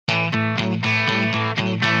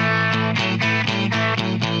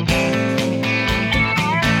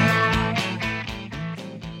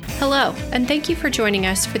Hello, and thank you for joining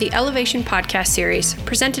us for the Elevation podcast series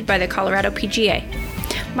presented by the Colorado PGA.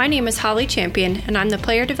 My name is Holly Champion, and I'm the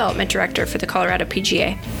Player Development Director for the Colorado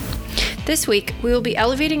PGA. This week, we will be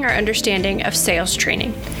elevating our understanding of sales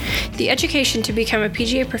training. The education to become a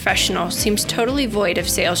PGA professional seems totally void of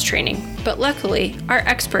sales training, but luckily, our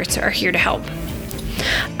experts are here to help.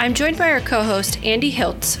 I'm joined by our co-host, Andy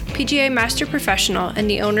Hiltz, PGA Master Professional and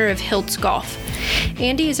the owner of Hiltz Golf.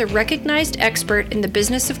 Andy is a recognized expert in the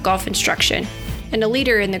business of golf instruction and a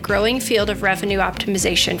leader in the growing field of revenue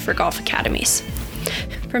optimization for golf academies.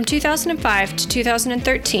 From 2005 to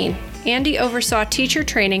 2013, Andy oversaw teacher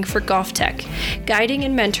training for GolfTec, guiding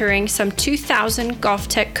and mentoring some 2,000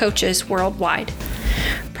 GolfTec coaches worldwide.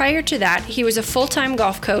 Prior to that, he was a full-time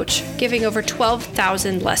golf coach, giving over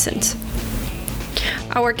 12,000 lessons.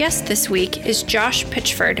 Our guest this week is Josh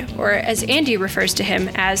Pitchford, or as Andy refers to him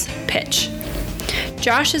as Pitch.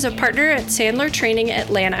 Josh is a partner at Sandler Training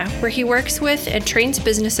Atlanta, where he works with and trains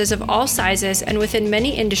businesses of all sizes and within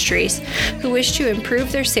many industries who wish to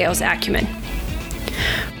improve their sales acumen.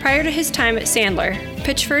 Prior to his time at Sandler,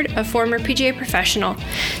 Pitchford, a former PGA professional,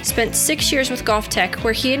 spent 6 years with GolfTec,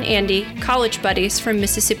 where he and Andy, college buddies from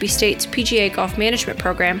Mississippi State's PGA Golf Management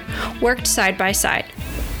Program, worked side by side.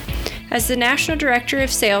 As the National Director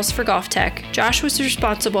of Sales for GolfTec, Josh was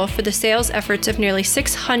responsible for the sales efforts of nearly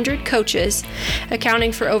 600 coaches,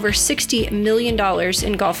 accounting for over $60 million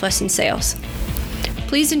in golf lesson sales.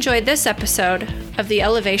 Please enjoy this episode of the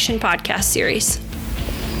Elevation podcast series.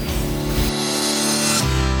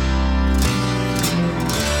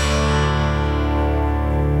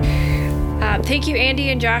 Thank you, Andy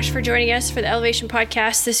and Josh, for joining us for the Elevation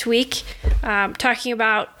podcast this week, talking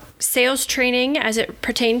about sales training as it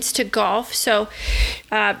pertains to golf. So,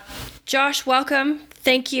 Josh, welcome.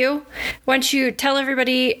 Thank you. Why don't you tell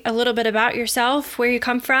everybody a little bit about yourself, where you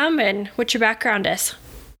come from, and what your background is?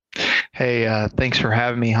 Hey, thanks for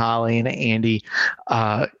having me, Holly and Andy.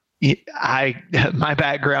 My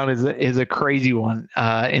background is a crazy one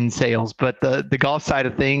in sales, but the golf side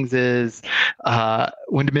of things is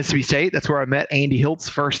went to Mississippi State. That's where I met Andy Hiltz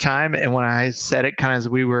first time. And when I said it kind of as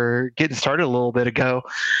we were getting started a little bit ago,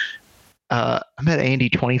 I met Andy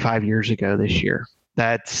 25 years ago this year.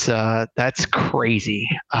 That's crazy.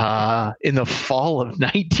 In the fall of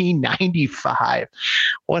 1995,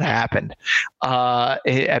 what happened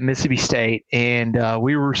at Mississippi State? And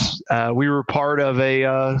we were part of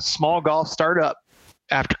a small golf startup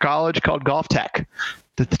after college called GolfTec.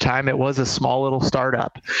 At the time, it was a small little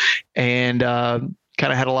startup, and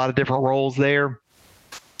kind of had a lot of different roles there.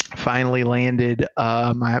 Finally landed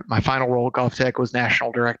my final role at GolfTec was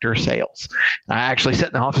National Director of Sales. I actually sat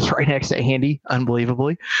in the office right next to Andy,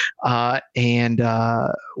 unbelievably, and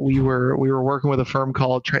we were working with a firm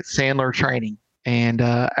called Sandler Training. And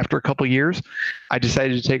after a couple of years, I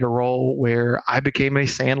decided to take a role where I became a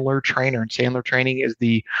Sandler trainer. And Sandler Training is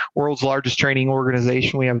the world's largest training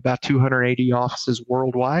organization. We have about 280 offices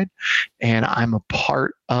worldwide, and I'm a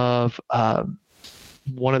part of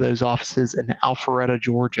one of those offices in Alpharetta,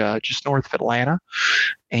 Georgia, just north of Atlanta.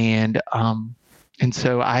 And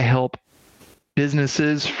so I help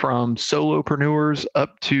businesses from solopreneurs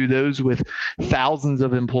up to those with thousands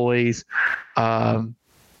of employees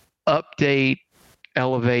update,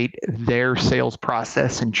 elevate their sales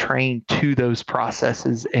process and train to those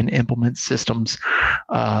processes and implement systems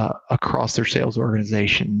across their sales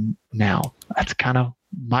organization now. That's kind of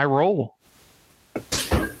my role.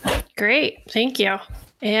 Great. Thank you.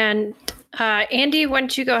 And Andy, why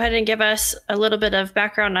don't you go ahead and give us a little bit of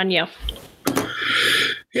background on you?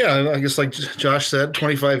 Yeah, I guess like Josh said,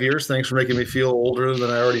 25 years. Thanks for making me feel older than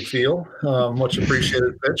I already feel. Much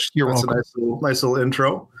appreciated, Pitch. You're That's welcome. a nice little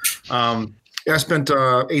intro. I spent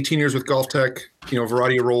 18 years with GolfTec, a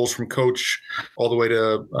variety of roles from coach all the way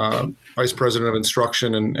to vice president of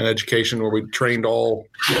instruction and education, where we trained all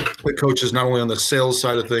the coaches, not only on the sales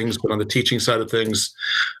side of things, but on the teaching side of things,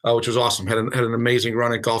 which was awesome. Had an amazing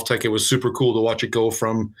run at GolfTec. It was super cool to watch it go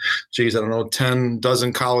from, 10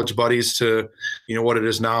 dozen college buddies to, what it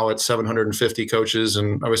is now at 750 coaches,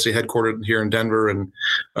 and obviously headquartered here in Denver. And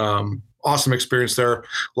awesome experience there.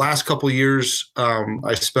 Last couple of years,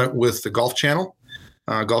 I spent with the Golf Channel.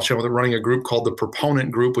 They're running a group called the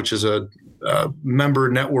Proponent Group, which is a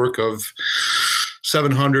member network of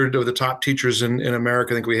 700 of the top teachers in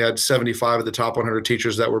America. I think we had 75 of the top 100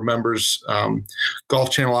 teachers that were members.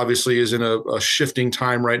 Golf Channel obviously is in a shifting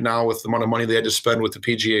time right now with the amount of money they had to spend with the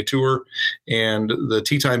PGA Tour and the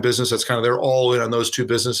tee time business. That's kind of, they're all in on those two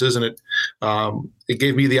businesses. And it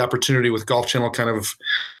gave me the opportunity with Golf Channel kind of,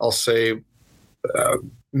 I'll say,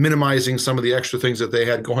 minimizing some of the extra things that they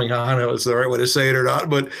had going on. It was the right way to say it or not,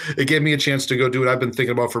 but it gave me a chance to go do what I've been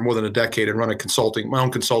thinking about for more than a decade and run my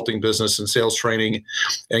own consulting business and sales training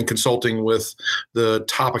and consulting with the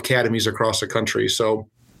top academies across the country. So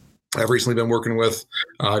I've recently been working with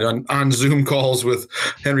on Zoom calls with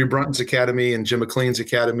Henry Brunton's Academy and Jim McLean's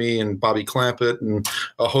Academy and Bobby Clampett and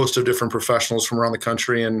a host of different professionals from around the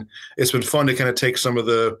country. And it's been fun to kind of take some of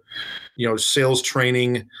the, sales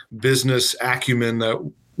training, business acumen that,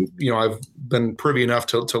 I've been privy enough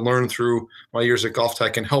to learn through my years at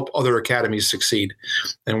GolfTech and help other academies succeed.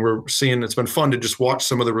 And we're seeing, it's been fun to just watch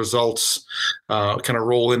some of the results kind of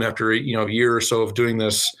roll in after, a year or so of doing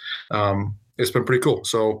this. It's been pretty cool.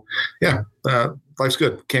 So yeah, life's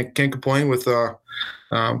good. Can't complain with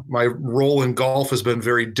my role in golf has been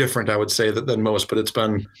very different, I would say, than most, but it's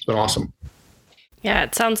been awesome. Yeah,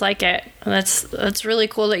 it sounds like it. That's really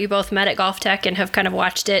cool that you both met at GolfTech and have kind of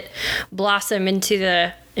watched it blossom into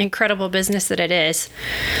the incredible business that it is.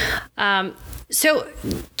 So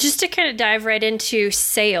just to kind of dive right into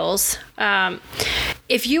sales,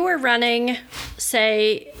 if you were running,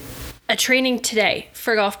 say, a training today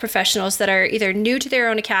for golf professionals that are either new to their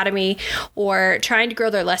own academy or trying to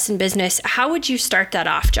grow their lesson business, how would you start that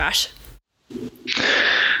off, Josh?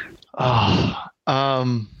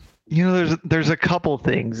 There's a couple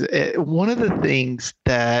things. One of the things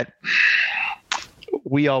that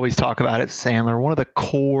we always talk about at Sandler, one of the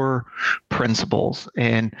core principles,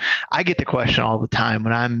 and I get the question all the time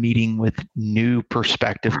when I'm meeting with new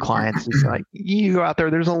prospective clients, is like, you go out there,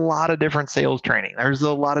 there's a lot of different sales training. There's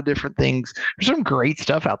a lot of different things. There's some great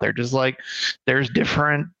stuff out there, just like there's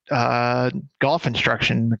different golf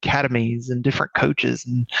instruction academies and different coaches.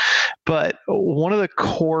 But one of the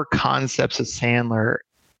core concepts of Sandler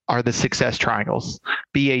are the success triangles,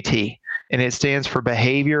 BAT, and it stands for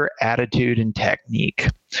behavior, attitude, and technique.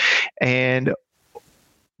 And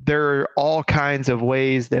there are all kinds of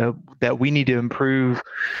ways that we need to improve,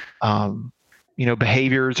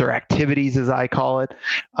 behaviors or activities, as I call it.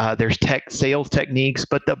 There's sales techniques,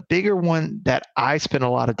 but the bigger one that I spend a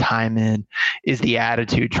lot of time in is the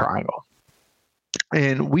attitude triangle.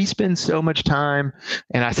 And we spend so much time,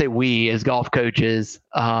 and I say we as golf coaches,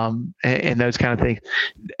 and those kind of things,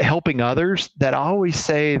 helping others, that I always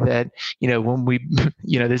say that, when we,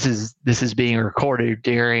 this is being recorded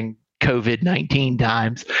during COVID-19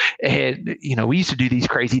 times. And, we used to do these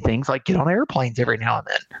crazy things like get on airplanes every now and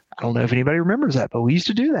then. I don't know if anybody remembers that, but we used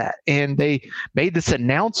to do that. And they made this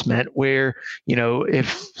announcement where, if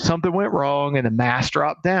something went wrong and the mask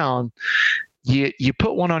dropped down, you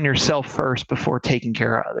put one on yourself first before taking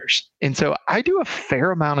care of others. And so I do spend a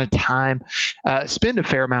fair amount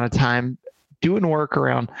of time doing work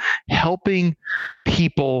around helping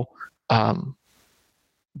people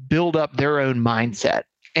build up their own mindset.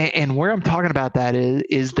 And where I'm talking about that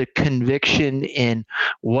is the conviction in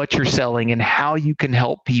what you're selling and how you can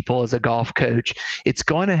help people as a golf coach. It's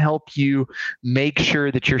going to help you make sure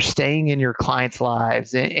that you're staying in your clients'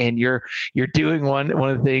 lives and you're doing one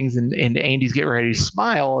of the things, and Andy's getting ready to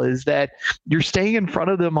smile, is that you're staying in front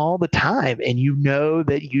of them all the time, and you know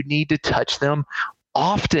that you need to touch them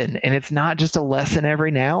often, and it's not just a lesson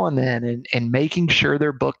every now and then, and making sure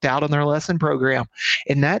they're booked out on their lesson program.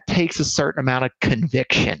 And that takes a certain amount of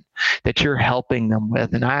conviction that you're helping them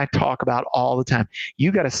with. And I talk about all the time,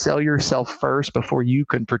 you got to sell yourself first before you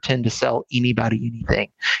can pretend to sell anybody anything.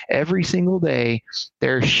 Every single day,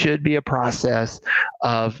 there should be a process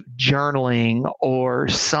of journaling or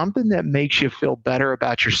something that makes you feel better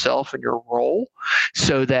about yourself and your role,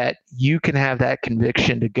 so that you can have that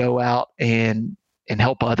conviction to go out and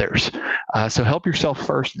help others. So help yourself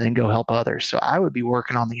first and then go help others. So I would be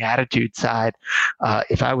working on the attitude side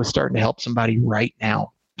if I was starting to help somebody right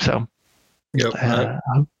now. So, yep.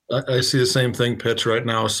 I see the same thing, Pitch, right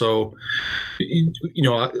now. So,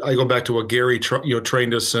 I go back to what Gary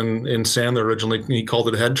trained us in Sandler originally. He called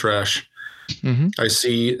it head trash. Mm-hmm. I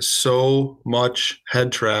see so much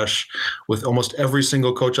head trash with almost every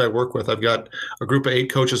single coach I work with. I've got a group of 8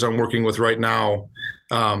 coaches I'm working with right now,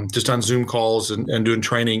 just on Zoom calls and doing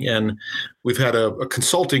training. And we've had a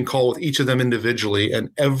consulting call with each of them individually, and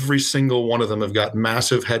every single one of them have got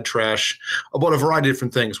massive head trash about a variety of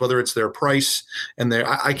different things, whether it's their price and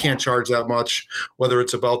I can't charge that much, whether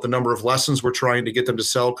it's about the number of lessons we're trying to get them to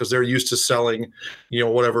sell because they're used to selling,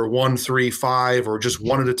 1, 3, 5, or just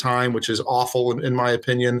one at a time, which is awful in my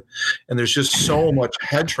opinion. And there's just so much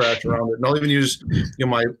head trash around it. And I'll even use,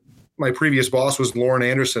 my previous boss was Lauren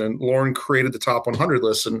Anderson, and Lauren created the top 100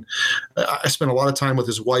 list. And I spent a lot of time with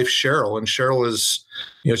his wife, Cheryl, and Cheryl is,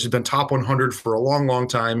 she's been top 100 for a long, long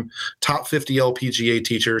time, top 50 LPGA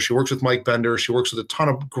teacher. She works with Mike Bender. She works with a ton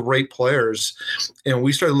of great players. And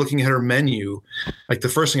we started looking at her menu. Like the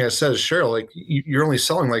first thing I said is, Cheryl, like you're only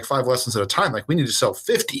selling like 5 lessons at a time. Like we need to sell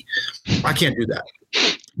 50. I can't do that.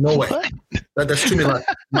 No way. That's too many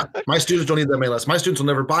lessons. My students don't need that many lessons. My students will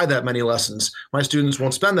never buy that many lessons. My students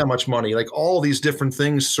won't spend that much money. Like all these different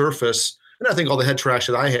things surface. And I think all the head trash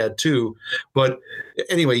that I had too. But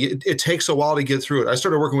anyway, it takes a while to get through it. I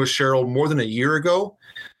started working with Cheryl more than a year ago.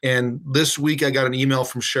 And this week I got an email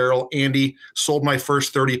from Cheryl. Andy, sold my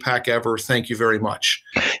first 30-pack ever. Thank you very much.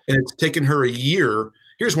 And it's taken her a year.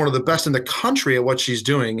 Here's one of the best in the country at what she's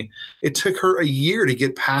doing. It took her a year to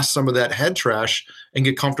get past some of that head trash and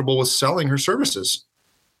get comfortable with selling her services.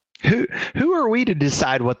 Who are we to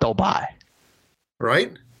decide what they'll buy?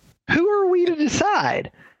 Right? Who are we to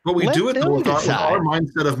decide? But we do it with our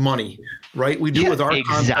mindset of money, right? We do with our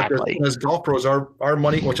concept as golf pros, our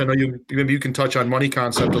money, which I know maybe you can touch on money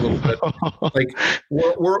concept a little bit. Like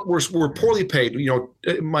we're poorly paid. One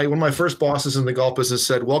of my first bosses in the golf business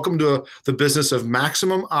said, "Welcome to the business of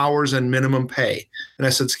maximum hours and minimum pay." And I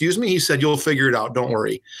said, "Excuse me?" He said, "You'll figure it out. Don't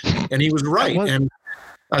worry." And he was right. And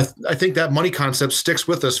I think that money concept sticks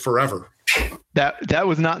with us forever. That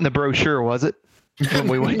was not in the brochure, was it? When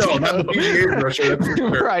we went no, not the PGA brochure.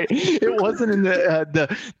 Right. It wasn't in the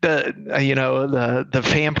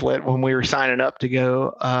pamphlet when we were signing up to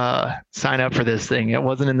go sign up for this thing. It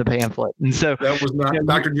wasn't in the pamphlet, and so that was not.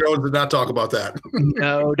 Dr. Jones did not talk about that.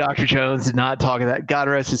 No, Dr. Jones did not talk about that. God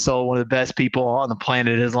rest his soul. One of the best people on the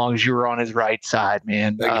planet, as long as you were on his right side,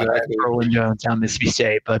 man. Exactly. Roland Jones down Mississippi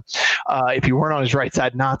State, but if you weren't on his right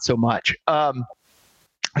side, not so much.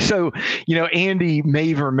 So, Andy may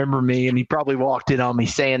even remember me, and he probably walked in on me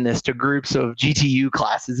saying this to groups of GTU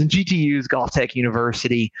classes. And GTU is Golf Tech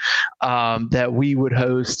University, that we would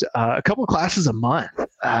host a couple of classes a month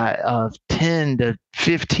of 10 to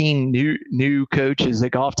 15 new coaches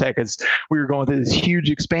at Golf Tech as we were going through this huge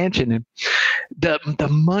expansion. And the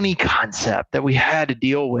money concept that we had to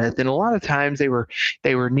deal with, and a lot of times they were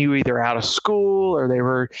new, either out of school or they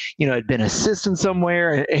were had been assistant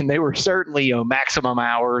somewhere, and they were certainly maximum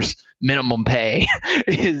hours, minimum pay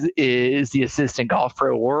is the assistant golf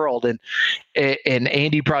pro world. And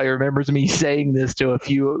Andy probably remembers me saying this to a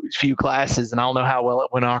few classes, and I don't know how well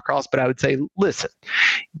it went across, but I would say, listen,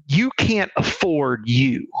 you can't afford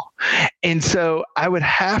you. And so I would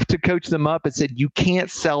have to coach them up and said, you can't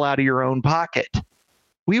sell out of your own pocket.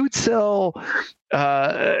 We would sell,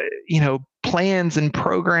 plans and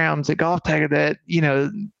programs at Golf Tech that,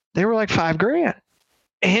 they were like $5,000.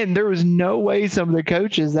 And there was no way some of the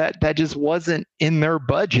coaches that just wasn't in their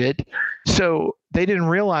budget. So they didn't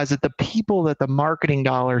realize that the people that the marketing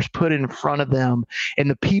dollars put in front of them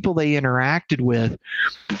and the people they interacted with,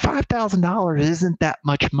 $5,000 isn't that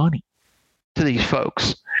much money to these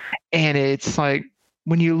folks. And it's like,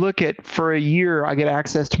 when you look at, for a year, I get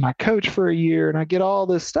access to my coach for a year and I get all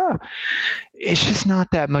this stuff. It's just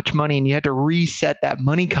not that much money. And you have to reset that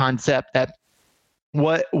money concept that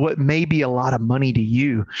what may be a lot of money to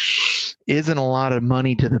you isn't a lot of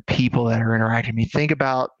money to the people that are interacting. I mean, think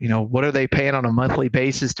about, what are they paying on a monthly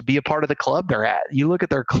basis to be a part of the club they're at? You look at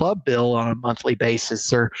their club bill on a monthly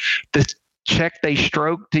basis, or the check they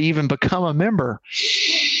stroke to even become a member.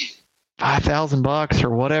 $5,000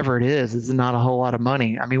 or whatever it is not a whole lot of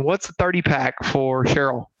money. I mean, what's the 30-pack for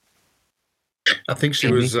Cheryl? I think she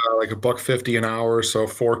was like $150 an hour, so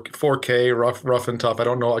 $4K, rough and tough. I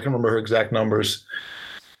don't know. I can remember her exact numbers.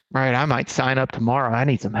 Right, I might sign up tomorrow. I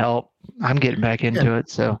need some help. I'm getting back into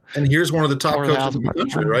it. So, and here's one of the top coaches in the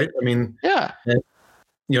country, right? I mean, yeah.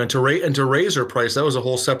 And to raise her price, that was a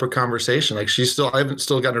whole separate conversation. Like I haven't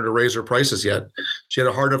still gotten her to raise her prices yet. She had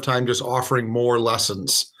a hard enough time just offering more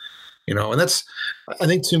lessons. And that's, I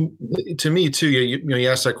think to me too, you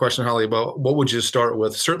asked that question, Holly, about what would you start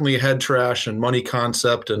with? Certainly head trash and money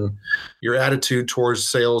concept and your attitude towards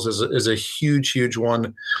sales is a huge, huge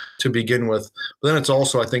one to begin with. But then it's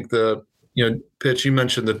also, I think Pitch, you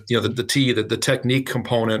mentioned that, the technique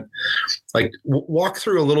component, like walk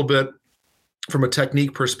through a little bit from a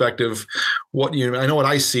technique perspective, I know what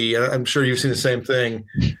I see, and I'm sure you've seen the same thing.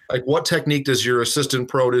 Like, what technique does your assistant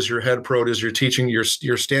pro, does your head pro, does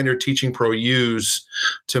your standard teaching pro use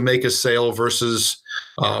to make a sale versus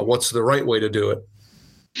what's the right way to do it?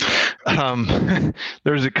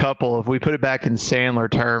 There's a couple. If we put it back in Sandler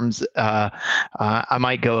terms, I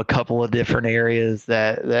might go a couple of different areas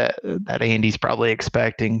that Andy's probably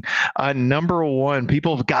expecting. Number one,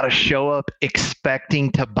 people have got to show up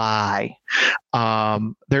expecting to buy.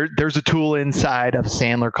 there's a tool inside of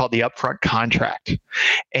Sandler called the upfront contract,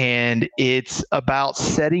 and it's about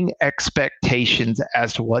setting expectations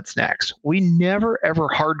as to what's next. We never ever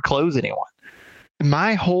hard close anyone.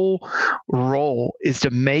 My whole role is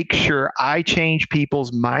to make sure I change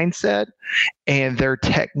people's mindset and their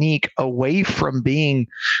technique away from being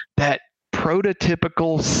that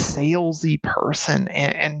prototypical salesy person,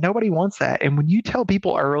 and nobody wants that. And when you tell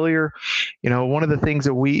people earlier, one of the things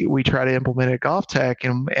that we try to implement at Golf Tech,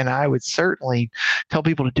 and I would certainly tell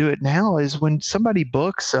people to do it now, is when somebody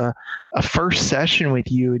books a first session with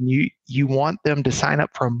you and you want them to sign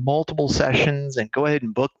up for multiple sessions and go ahead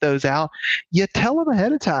and book those out, you tell them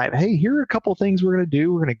ahead of time, hey, here are a couple of things we're going to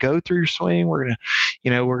do. We're going to go through your swing. We're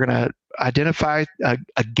going to identify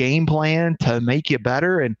a game plan to make you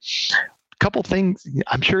better, and couple things.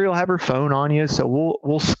 I'm sure you'll have her phone on you, so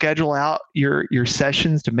we'll schedule out your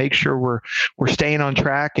sessions to make sure we're staying on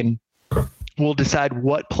track, and we'll decide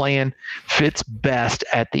what plan fits best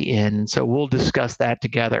at the end. So we'll discuss that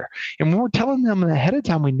together. And when we're telling them ahead of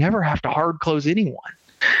time, we never have to hard close anyone.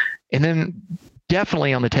 And then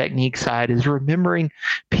definitely on the technique side is remembering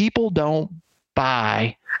people don't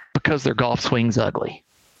buy because their golf swing's ugly.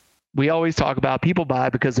 We always talk about people buy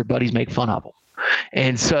because their buddies make fun of them.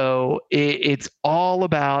 And so it's all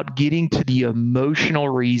about getting to the emotional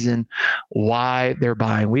reason why they're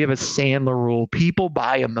buying. We have a Sandler rule. People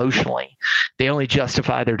buy emotionally. They only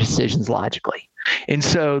justify their decisions logically. And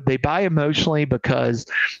so they buy emotionally because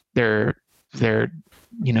their buddies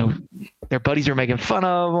are making fun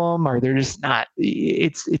of them, or they're just not.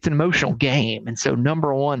 It's an emotional game. And so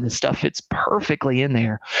number one, this stuff fits perfectly in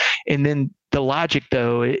there. And then the logic,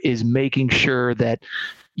 though, is making sure that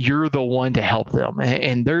you're the one to help them.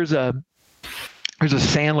 And there's a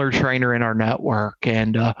Sandler trainer in our network,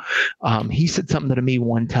 and he said something to me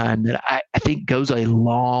one time that I think goes a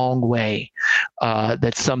long way.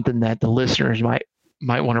 That's something that the listeners might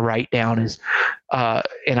want to write down is,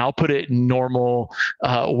 and I'll put it in normal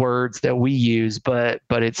words that we use, but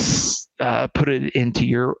it's put it into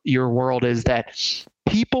your world, is that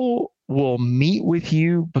people will meet with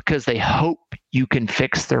you because they hope you can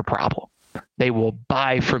fix their problem. They will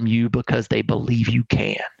buy from you because they believe you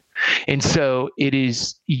can. And so it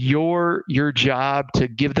is your job to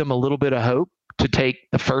give them a little bit of hope to take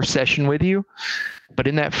the first session with you. But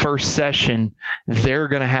in that first session, they're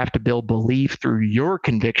going to have to build belief through your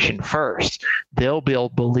conviction first. They'll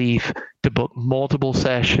build belief to book multiple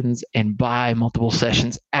sessions and buy multiple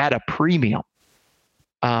sessions at a premium.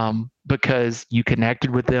 Because you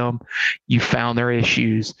connected with them, you found their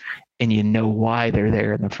issues, and you know why they're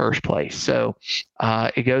there in the first place. So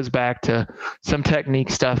it goes back to some technique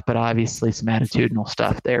stuff, but obviously some attitudinal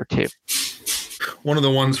stuff there too. One of the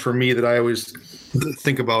ones for me that I always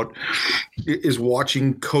think about is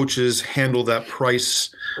watching coaches handle that price.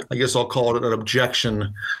 I guess I'll call it an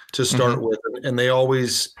objection to start with. And they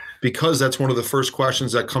always, because that's one of the first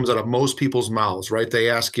questions that comes out of most people's mouths, right? They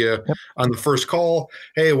ask you on the first call,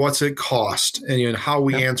 hey, what's it cost? And how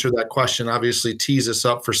we answer that question obviously tees us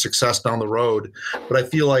up for success down the road. But I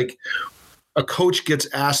feel like a coach gets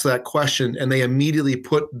asked that question and they immediately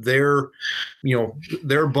put their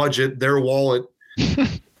budget, their wallet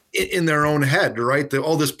in their own head, right?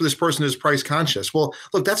 This person is price conscious. Well,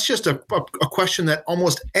 look, that's just a question that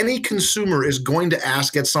almost any consumer is going to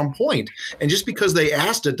ask at some point. And just because they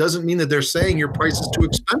asked it doesn't mean that they're saying your price is too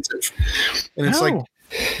expensive. And it's like,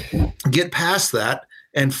 get past that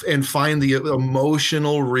and find the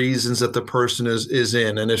emotional reasons that the person is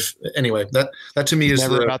in. And that to me is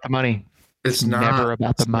never about the money. It's never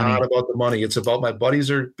about the money. Not about the money. It's about my buddies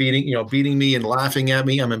are beating me and laughing at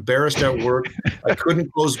me. I'm embarrassed at work. I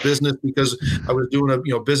couldn't close business because I was doing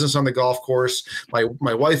a business on the golf course.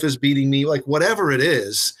 My wife is beating me. Like whatever it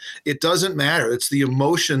is, it doesn't matter. It's the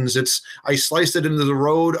emotions. I sliced it into the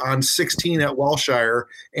road on 16 at Welshire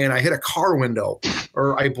and I hit a car window,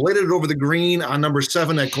 or I bladed it over the green on number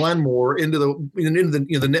 7 at Glenmore into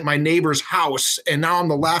my neighbor's house, and now I'm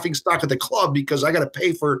the laughing stock at the club because I got to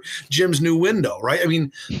pay for Jim's new window, right? I mean,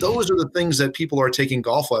 those are the things that people are taking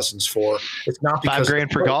golf lessons for. It's not because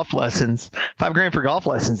 $5,000 for golf lessons. $5,000 for golf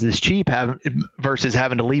lessons is cheap versus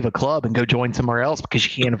having to leave a club and go join somewhere else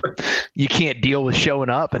because you can't deal with showing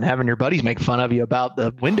up and having your buddies make fun of you about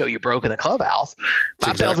the window you broke in the clubhouse.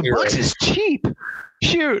 $5,000 is cheap.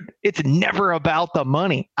 Shoot, it's never about the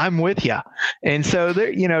money. I'm with you. And so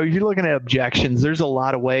there, you're looking at objections. There's a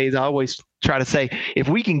lot of ways. I always try to say, if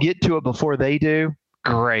we can get to it before they do,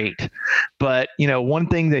 great. But, one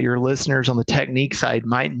thing that your listeners on the technique side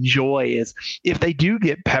might enjoy is if they do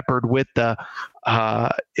get peppered with how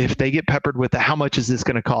much is this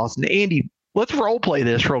going to cost? And Andy, let's role play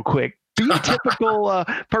this real quick. Be a typical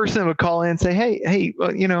person would call in and say, hey,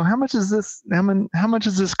 how much is this? How much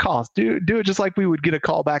does this cost? Do it just like we would get a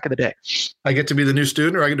call back in the day. I get to be the new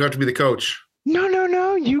student, or I do have to be the coach? No.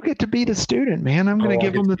 You get to be the student, man. I'm going to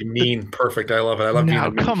give them the mean. Perfect. I love it. I love being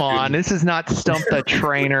the mean come on. student. This is not Stump the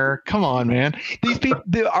Trainer. Come on, man. These people,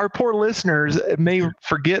 our poor listeners may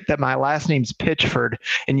forget that my last name's Pitchford,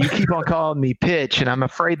 and you keep on calling me Pitch, and I'm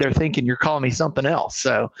afraid they're thinking you're calling me something else.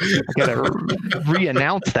 So I got to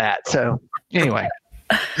re-announce that. So anyway.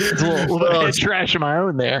 It's a little bit of head trash of my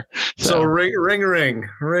own there. So ring.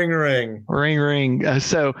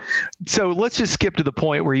 So let's just skip to the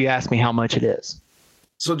point where you ask me how much it is.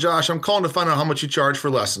 So Josh, I'm calling to find out how much you charge for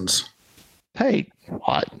lessons. Hey,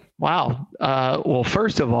 what? Wow. Well,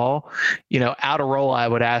 first of all, out of roll, I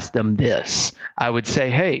would ask them this. I would say,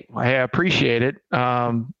 hey, I appreciate it.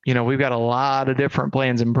 We've got a lot of different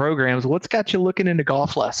plans and programs. What's got you looking into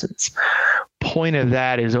golf lessons? Point of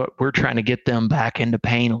that is we're trying to get them back into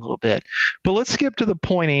pain a little bit. But let's skip to the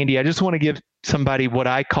point, Andy. I just want to give somebody what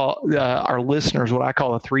I call our listeners what I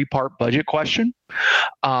call a 3-part budget question.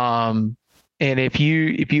 And if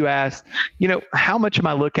you ask, how much am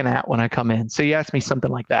I looking at when I come in? So you ask me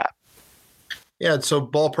something like that. Yeah. So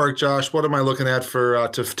ballpark, Josh, what am I looking at for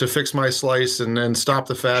to fix my slice and then stop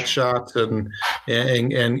the fat shots and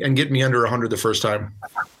get me under 100 the first time?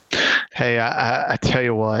 Hey, I tell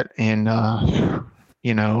you what, and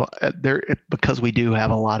because we do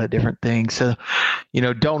have a lot of different things. So,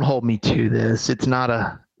 don't hold me to this. It's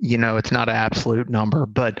not it's not an absolute number,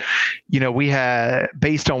 but we have,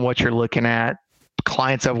 based on what you're looking at,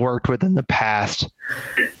 clients I've worked with in the past,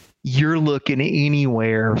 you're looking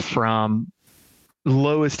anywhere from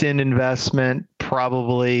lowest end investment,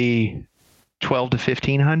 probably 12 to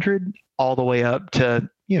 1,500, all the way up to,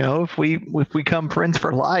 if we come friends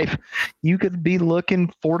for life, you could be looking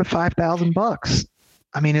 $4,000 to $5,000.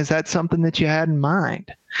 I mean, is that something that you had in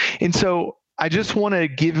mind? And so I just want to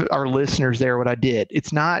give our listeners there what I did.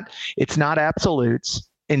 It's not absolutes.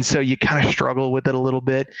 And so you kind of struggle with it a little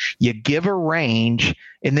bit. You give a range,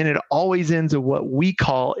 and then it always ends with what we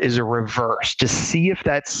call is a reverse to see if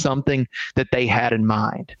that's something that they had in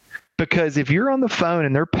mind. Because if you're on the phone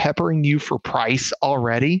and they're peppering you for price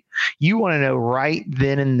already, you want to know right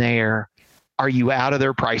then and there, are you out of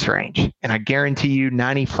their price range? And I guarantee you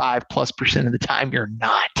 95+% of the time you're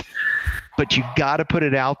not. But you got to put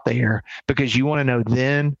it out there because you want to know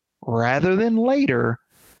then rather than later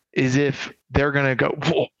is if they're going to go,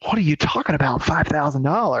 well, what are you talking about?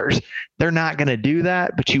 $5,000. They're not going to do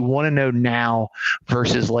that, but you want to know now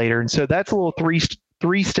versus later. And so that's a little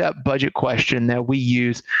three-step budget question that we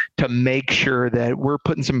use to make sure that we're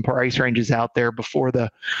putting some price ranges out there before the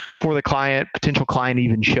potential client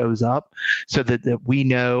even shows up, so that we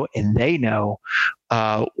know and they know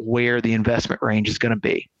where the investment range is going to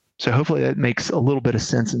be. So hopefully that makes a little bit of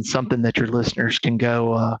sense and something that your listeners can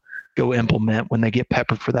go implement when they get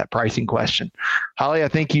peppered for that pricing question. Holly, I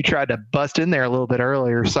think you tried to bust in there a little bit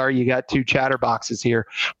earlier. Sorry, you got 2 chatterboxes here.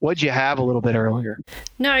 What'd you have a little bit earlier?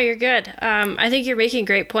 No, you're good. I think you're making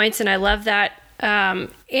great points, and I love that.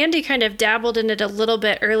 Andy kind of dabbled in it a little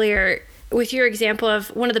bit earlier with your example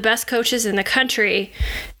of one of the best coaches in the country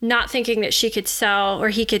not thinking that she could sell or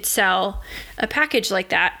he could sell a package like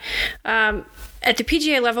that. At the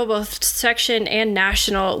PGA level, both section and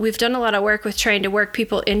national, we've done a lot of work with trying to work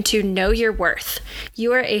people into know your worth.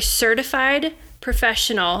 You are a certified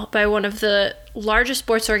professional by one of the largest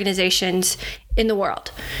sports organizations in the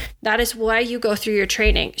world. That is why you go through your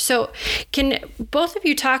training. So can both of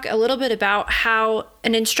you talk a little bit about how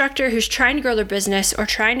an instructor who's trying to grow their business or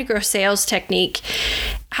trying to grow sales technique,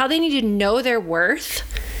 how they need to know their worth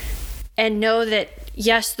and know that,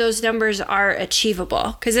 yes, those numbers are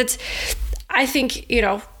achievable? Because I think,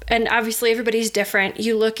 and obviously everybody's different.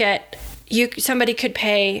 You look at, somebody could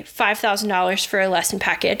pay $5,000 for a lesson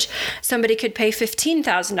package. Somebody could pay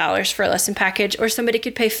 $15,000 for a lesson package, or somebody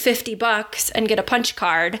could pay $50 and get a punch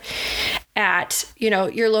card at,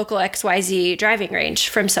 your local XYZ driving range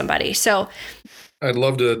from somebody. So I'd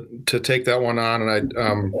love to take that one on, and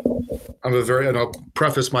I'll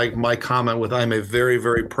preface my comment with I'm a very,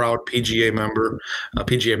 very proud PGA member, a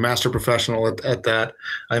PGA Master Professional at that.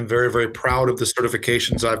 I'm very, very proud of the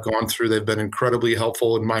certifications I've gone through. They've been incredibly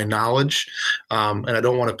helpful in my knowledge, and I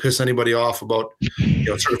don't want to piss anybody off about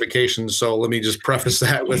certifications. So let me just preface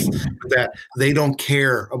that with that. They don't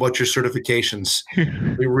care about your certifications.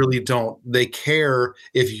 They really don't. They care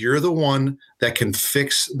if you're the one that can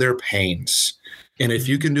fix their pains. And if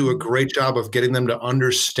you can do a great job of getting them to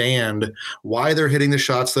understand why they're hitting the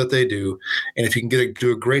shots that they do, and if you can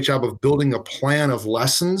do a great job of building a plan of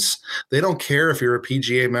lessons, they don't care if you're a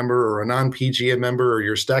PGA member or a non-PGA member, or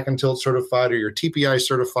you're Stack and Tilt certified, or you're TPI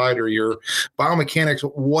certified, or you're biomechanics,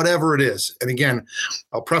 whatever it is. And again,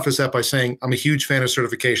 I'll preface that by saying I'm a huge fan of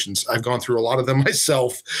certifications. I've gone through a lot of them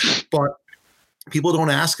myself, but people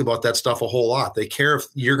don't ask about that stuff a whole lot. They care if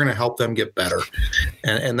you're going to help them get better.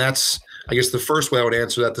 And that's, I guess, the first way I would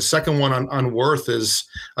answer that. The second one on worth is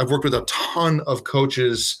I've worked with a ton of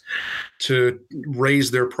coaches to raise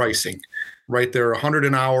their pricing, right? They're $100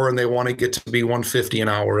 an hour and they want to get to be $150 an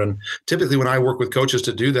hour. And typically when I work with coaches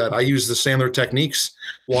to do that, I use the Sandler techniques.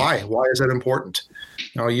 Why? Why is that important?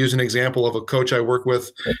 I'll use an example of a coach I work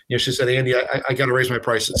with. She said, Andy, I got to raise my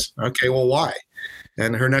prices. Okay, well, why?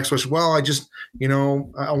 And her next question, well, I just, I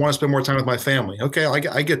want to spend more time with my family. Okay,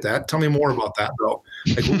 I get that. Tell me more about that, though.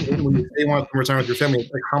 Like, when you say you want to spend more time with your family,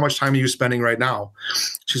 like, how much time are you spending right now?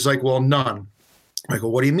 She's like, well, none. I go,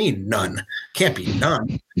 what do you mean, none? Can't be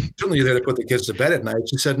none. Certainly you're there to put the kids to bed at night.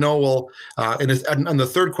 She said, no, well, and the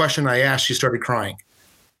third question I asked, she started crying.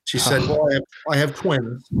 She said, well, I have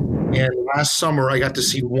twins, and last summer I got to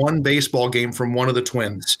see one baseball game from one of the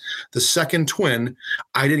twins. The second twin,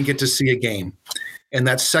 I didn't get to see a game. And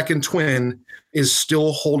that second twin is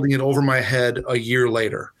still holding it over my head a year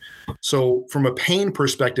later. So from a pain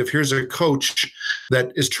perspective, here's a coach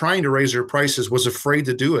that is trying to raise her prices, was afraid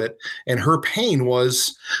to do it. And her pain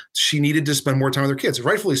was she needed to spend more time with her kids.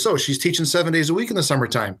 Rightfully so. She's teaching 7 days a week in the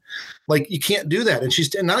summertime. Like, you can't do that. And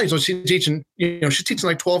not only is she teaching, she's teaching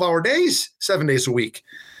like 12-hour days, 7 days a week,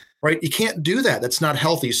 right? You can't do that. That's not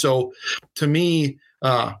healthy. So to me,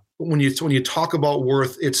 when you talk about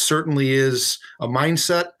worth, it certainly is a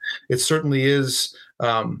mindset. It certainly is,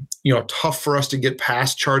 tough for us to get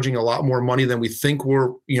past charging a lot more money than we think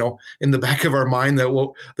we're, in the back of our mind than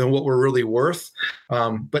what we're really worth.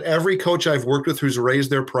 But every coach I've worked with who's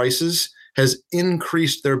raised their prices has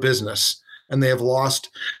increased their business, and they have lost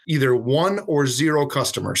either 1 or 0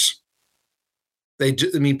 customers.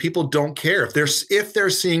 People don't care if they're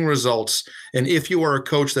seeing results. And if you are a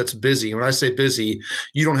coach that's busy, when I say busy,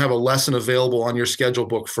 you don't have a lesson available on your schedule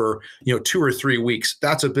book for 2 or 3 weeks.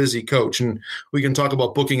 That's a busy coach. And we can talk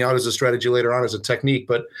about booking out as a strategy later on as a technique.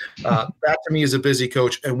 But that to me is a busy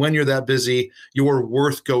coach. And when you're that busy, your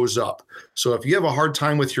worth goes up. So if you have a hard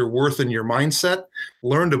time with your worth and your mindset,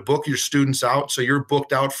 learn to book your students out so you're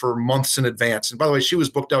booked out for months in advance. And by the way, she was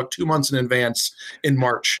booked out 2 months in advance in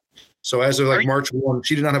March. So as of March 1,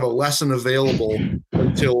 she did not have a lesson available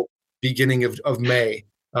until beginning of May.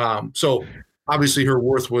 So obviously her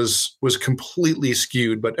worth was completely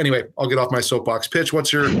skewed. But anyway, I'll get off my soapbox. Pitch,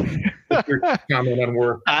 what's your comment on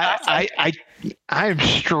worth? I'm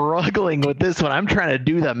struggling with this one. I'm trying to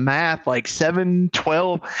do the math, like 7,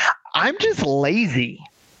 12. I'm just lazy.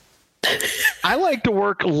 I like to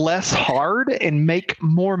work less hard and make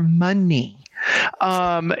more money.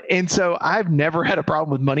 And so I've never had a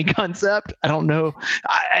problem with money concept. I don't know.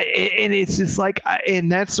 And it's just like,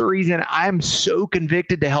 and that's the reason I'm so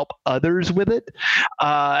convicted to help others with it.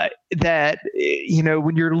 That,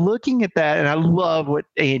 when you're looking at that, and I love what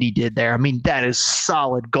Andy did there. I mean, that is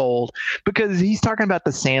solid gold, because he's talking about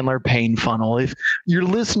the Sandler pain funnel. If your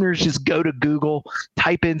listeners just go to Google,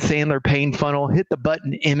 type in Sandler pain funnel, hit the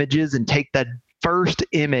button images, and take that first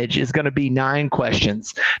image is going to be 9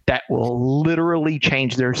 questions that will literally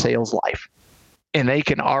change their sales life. And they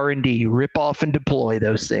can R&D, rip off and deploy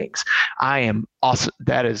those things. I am awesome.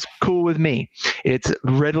 That is cool with me. It's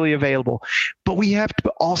readily available. But we have to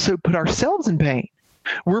also put ourselves in pain.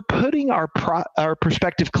 We're putting our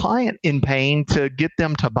prospective client in pain to get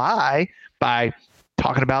them to buy by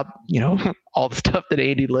talking about, all the stuff that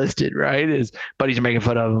Andy listed, right? His buddies are making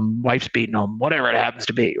fun of him, wife's beating him, whatever it happens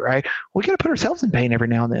to be, right? We got to put ourselves in pain every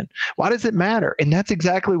now and then. Why does it matter? And that's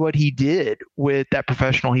exactly what he did with that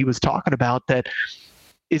professional he was talking about. That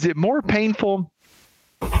is it more painful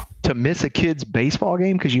to miss a kid's baseball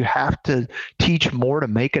game because you have to teach more to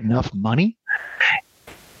make enough money?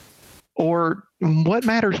 Or what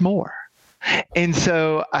matters more? And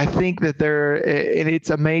so I think that and it's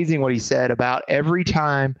amazing what he said about every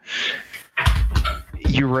time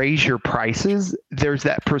you raise your prices, there's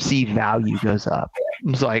that perceived value goes up.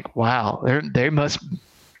 It's like, wow, they must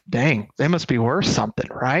be worth something,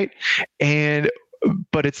 right?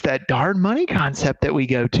 But it's that darn money concept that we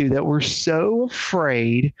go to, that we're so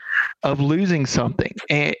afraid of losing something.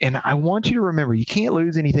 And I want you to remember, you can't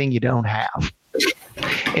lose anything you don't have.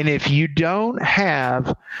 And if you don't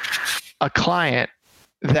have a client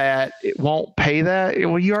that it won't pay that,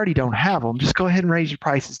 well, you already don't have them. Just go ahead and raise your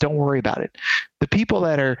prices. Don't worry about it. The people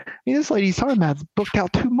that are, this lady's talking about is booked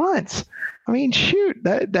out 2 months. I mean, shoot,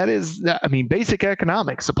 that is, basic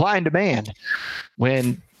economics, supply and demand.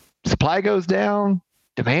 When supply goes down,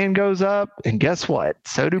 demand goes up, and guess what?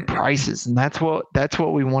 So do prices, and that's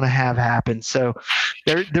what we want to have happen. So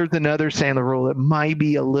there's another Sandler rule that might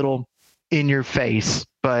be a little in your face,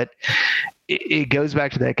 but it goes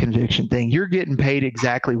back to that conviction thing. You're getting paid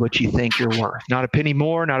exactly what you think you're worth, not a penny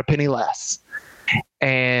more, not a penny less.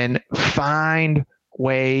 And find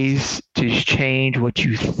ways to change what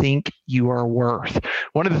you think you are worth.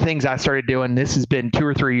 One of the things I started doing, this has been 2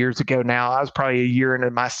 or 3 years ago now. I was probably a year into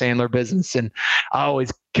my Sandler business, and I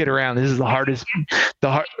always kid around. This is the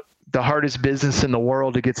hardest business in the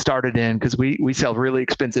world to get started in, because we sell really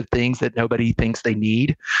expensive things that nobody thinks they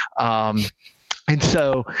need. And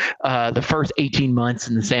so the first 18 months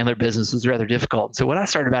in the Sandler business was rather difficult. So what I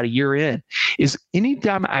started about a year in is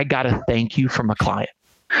anytime I got a thank you from a client,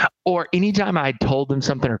 or anytime I told them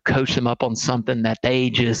something or coached them up on something that they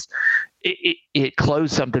just, it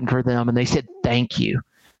closed something for them and they said, thank you.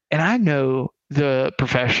 And I know the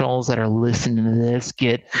professionals that are listening to this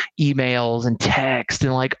get emails and texts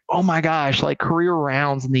and like, oh my gosh, like career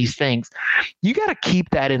rounds and these things. You got to keep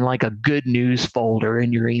that in like a good news folder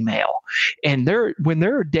in your email. And when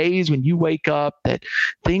there are days when you wake up that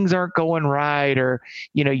things aren't going right, or,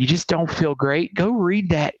 you just don't feel great, go read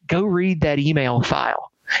that email file.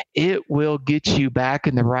 It will get you back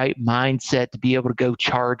in the right mindset to be able to go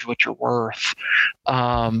charge what you're worth,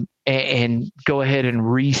 and go ahead and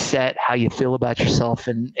reset how you feel about yourself.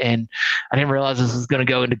 And I didn't realize this was going to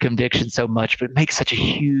go into conviction so much, but it makes such a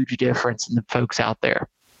huge difference in the folks out there.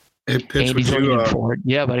 It pitched Andy's with you. For it.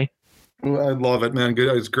 Yeah, buddy. Well, I love it, man.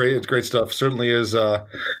 Good. It's great. It's great stuff. Certainly is. There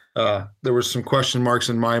was some question marks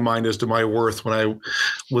in my mind as to my worth when I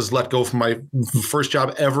was let go from my first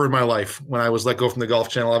job ever in my life. When I was let go from the Golf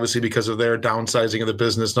Channel, obviously because of their downsizing of the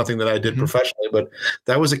business, nothing that I did professionally, but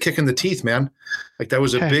that was a kick in the teeth, man. Like that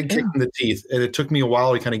was a big kick in the teeth. And it took me a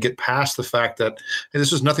while to kind of get past the fact that, hey,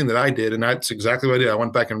 this was nothing that I did. And that's exactly what I did. I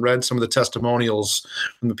went back and read some of the testimonials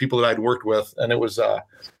from the people that I'd worked with. And it was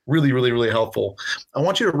really, really, really helpful. I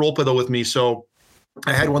want you to role play though with me. So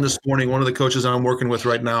I had one this morning. One of the coaches I'm working with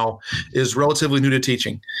right now is relatively new to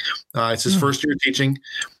teaching. It's his first year teaching.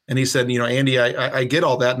 And he said, Andy, I get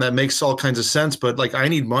all that, and that makes all kinds of sense, but like, I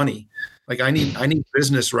need money. Like I need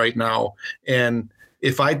business right now. And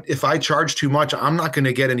if I charge too much, I'm not going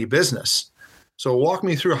to get any business. So walk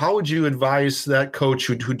me through, how would you advise that coach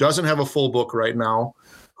who doesn't have a full book right now,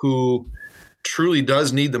 who truly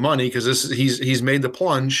does need the money, because he's made the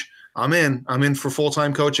plunge. I'm in for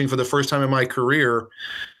full-time coaching for the first time in my career.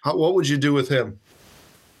 What would you do with him?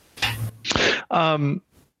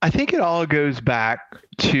 I think it all goes back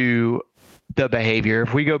to the behavior.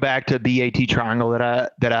 If we go back to BAT triangle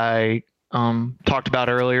that I talked about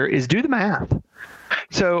earlier, is do the math.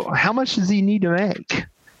 So how much does he need to make?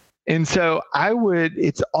 And so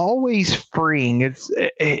it's always freeing. It's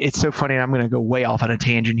so funny. I'm going to go way off on a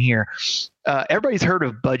tangent here. Everybody's heard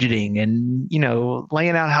of budgeting and,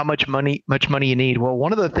 laying out how much money you need. Well,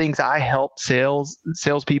 one of the things I help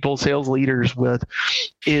salespeople, sales leaders with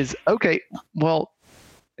is, okay, well,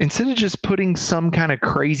 instead of just putting some kind of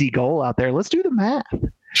crazy goal out there, let's do the math.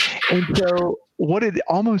 And so what it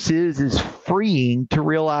almost is freeing to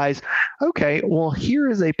realize, okay, well, here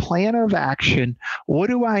is a plan of action. What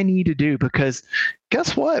do I need to do? Because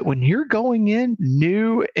guess what? When you're going in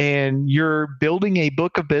new and you're building a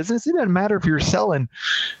book of business, it doesn't matter if you're selling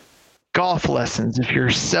golf lessons, if you're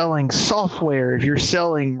selling software, if you're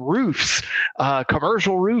selling roofs,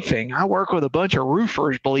 commercial roofing. I work with a bunch of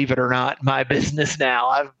roofers, believe it or not, in my business now.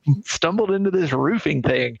 I've stumbled into this roofing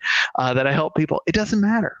thing that I help people. It doesn't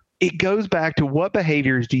matter. It goes back to what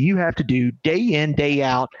behaviors do you have to do day in, day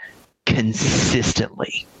out,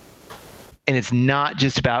 consistently. And it's not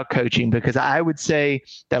just about coaching, because I would say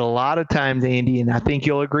that a lot of times, Andy, and I think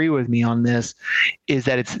you'll agree with me on this, is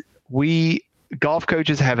that golf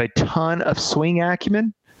coaches have a ton of swing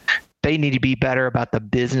acumen. They need to be better about the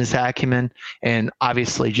business acumen and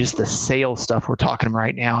obviously just the sales stuff we're talking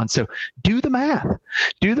right now. And so do the math.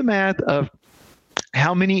 Do the math of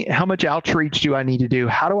how much outreach do I need to do?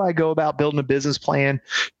 How do I go about building a business plan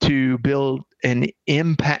to build an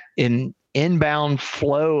inbound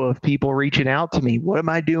flow of people reaching out to me? What am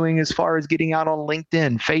I doing as far as getting out on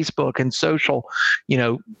LinkedIn, Facebook, and social,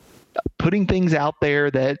 putting things out there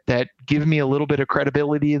that give me a little bit of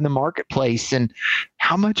credibility in the marketplace? And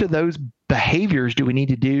how much of those behaviors do we need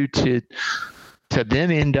to do to then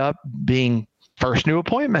end up being first new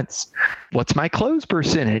appointments? What's my close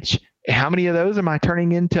percentage? How many of those am I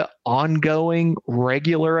turning into ongoing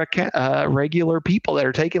regular people that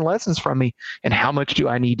are taking lessons from me? And how much do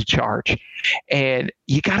I need to charge? And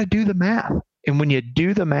you got to do the math. And when you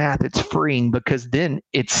do the math, it's freeing, because then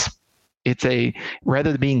it's a,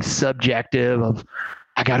 rather than being subjective of,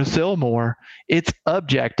 I got to sell more, it's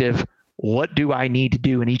objective. What do I need to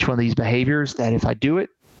do in each one of these behaviors that if I do it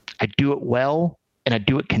well, and I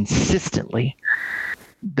do it consistently,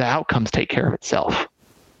 the outcomes take care of itself.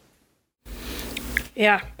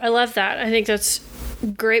 Yeah, I love that. I think that's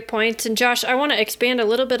great points. And Josh, I want to expand a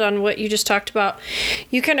little bit on what you just talked about.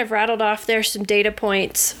 You kind of rattled off there some data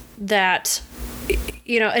points that,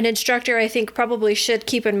 an instructor, I think, probably should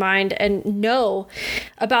keep in mind and know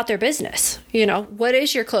about their business. What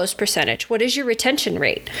is your close percentage? What is your retention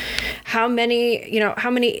rate? How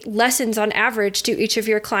many lessons on average do each of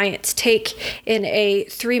your clients take in a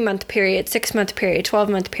 3-month period, 6-month period,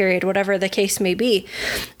 12-month period, whatever the case may be?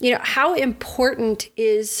 How important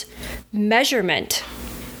is measurement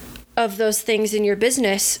of those things in your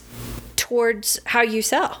business towards how you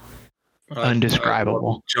sell?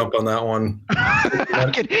 Undescribable. Jump on that one. Mind if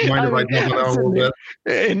I jump on that one a little bit?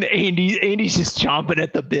 And Andy's just chomping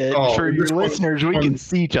at the bit. For your listeners, we can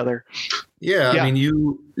see each other. Yeah, I mean,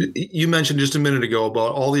 you mentioned just a minute ago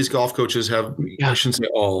about all these golf coaches have, I shouldn't say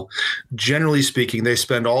all, generally speaking, they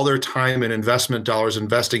spend all their time and investment dollars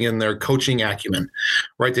investing in their coaching acumen,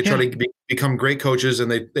 right? They try to become great coaches, and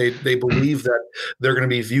they believe that they're going to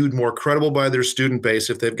be viewed more credible by their student base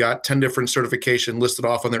if they've got 10 different certifications listed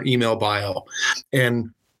off on their email bio. And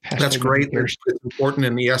that's great. It's important.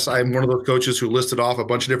 And yes, I'm one of those coaches who listed off a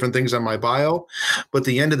bunch of different things on my bio. But at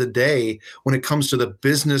the end of the day, when it comes to the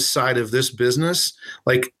business side of this business,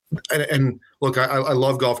 and look, I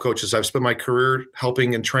love golf coaches. I've spent my career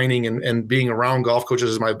helping and training and being around golf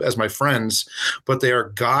coaches as my friends, but they are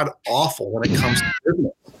god awful when it comes to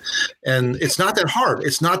business. And it's not that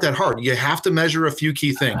hard. You have to measure a few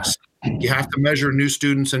key things. You have to measure new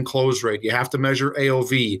students and close rate. You have to measure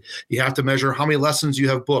AOV. You have to measure how many lessons you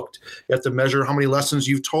have booked. You have to measure how many lessons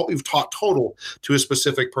you've taught total to a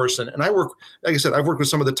specific person. And I've worked with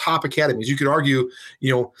some of the top academies. You could argue,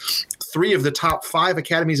 3 of the top 5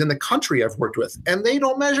 academies in the country I've worked with, and they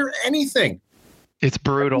don't measure anything. It's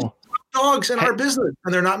brutal. Dogs in our business,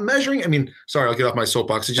 and they're not measuring. I mean, sorry, I'll get off my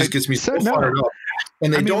soapbox. It just gets me so fired up.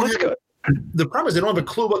 And they don't have the problem is they don't have a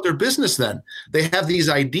clue about their business then. They have these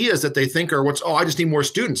ideas that they think are I just need more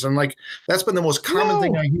students. I'm like, that's been the most common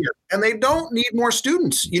thing I hear. And they don't need more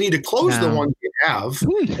students. You need to close the ones you have.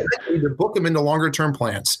 You need to book them into longer term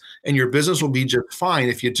plans. And your business will be just fine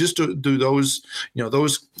if you just do those,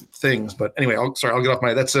 those things. But anyway, I'll get off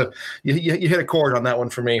my, you hit a chord on that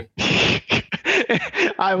one for me.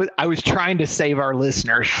 I was trying to save our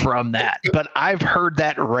listeners from that, but I've heard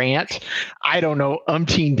that rant, I don't know,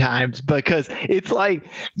 umpteen times, because it's like,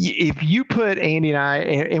 if you put Andy and I,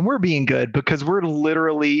 and we're being good because we're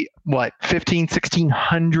literally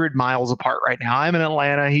 1,600 miles apart right now. I'm in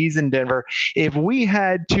Atlanta, he's in Denver. If we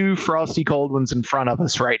had 2 frosty cold ones in front of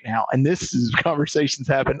us right now, and conversations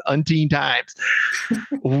happen umpteen times,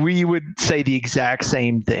 we would say the exact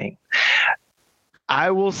same thing.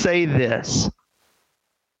 I will say this.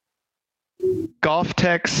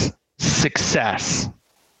 GolfTec's success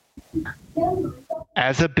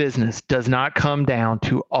as a business does not come down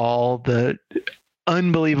to all the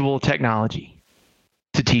unbelievable technology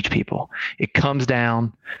to teach people. It comes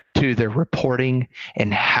down to their reporting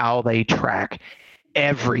and how they track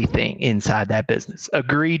everything inside that business.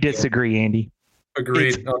 Agree, disagree, Andy?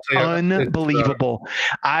 Agreed. It's unbelievable.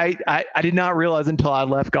 I did not realize until I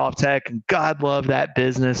left GolfTec, and God love that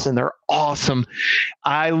business, and they're awesome.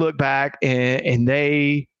 I look back and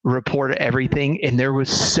they reported everything, and there was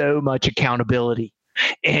so much accountability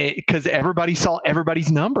because everybody saw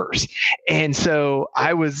everybody's numbers. And so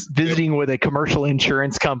I was visiting with a commercial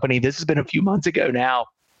insurance company. This has been a few months ago now.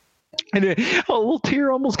 And a little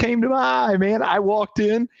tear almost came to my eye, man. I walked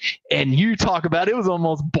in, and you talk about it was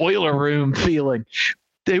almost boiler room feeling.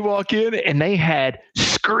 They walk in and they had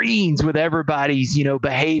screens with everybody's,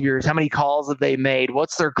 behaviors. How many calls have they made?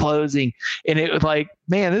 What's their closing? And it was like,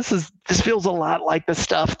 man, this feels a lot like the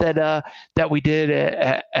stuff that we did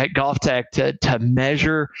at GolfTec to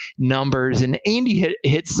measure numbers. And Andy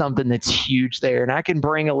hit something that's huge there. And I can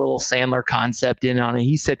bring a little Sandler concept in on it.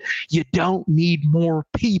 He said, you don't need more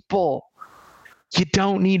people. You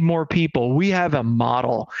don't need more people. We have a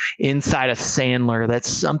model inside of Sandler that's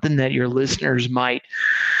something that your listeners might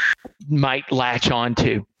latch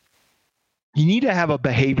onto. You need to have a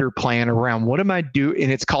behavior plan around what am I doing,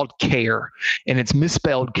 and it's called CARE, and it's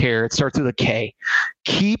misspelled CARE. It starts with a K.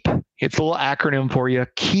 It's a little acronym for you.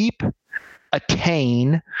 Keep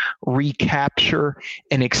attain, recapture,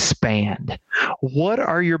 and expand. What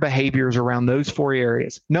are your behaviors around those 4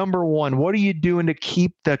 areas? Number one, what are you doing to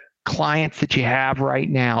keep the clients that you have right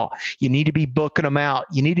now? You need to be booking them out.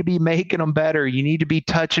 You need to be making them better. You need to be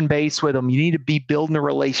touching base with them. You need to be building a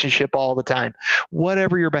relationship all the time.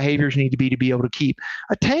 Whatever your behaviors need to be able to keep.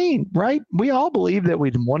 Attain, right? We all believe that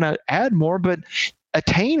we'd want to add more, but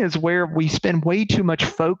attain is where we spend way too much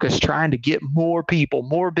focus trying to get more people,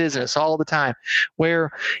 more business all the time,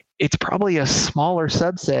 where it's probably a smaller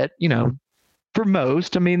subset, for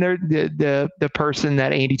most. I mean, they're the person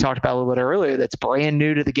that Andy talked about a little bit earlier that's brand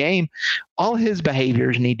new to the game. All his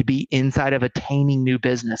behaviors need to be inside of attaining new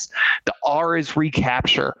business. The R is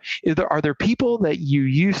recapture. Are there people that you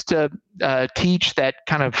used to teach that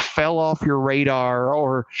kind of fell off your radar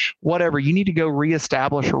or whatever? You need to go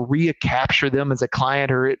reestablish or recapture them as a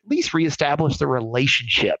client, or at least reestablish the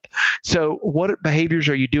relationship. So what behaviors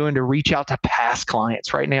are you doing to reach out to past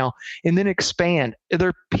clients right now? And then expand. Are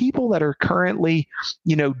there people that are currently,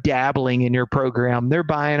 dabbling in your program? They're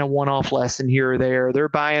buying a one-off lesson here or there. They're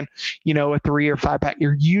buying, a 3 or 5 pack.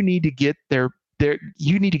 You need to get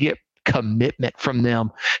you need to get commitment from them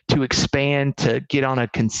to expand, to get on a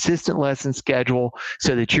consistent lesson schedule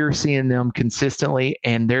so that you're seeing them consistently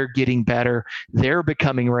and they're getting better. They're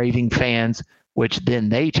becoming raving fans, which then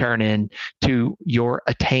they turn into your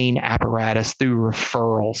attain apparatus through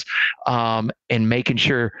referrals, and making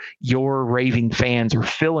sure your raving fans are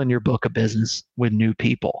filling your book of business with new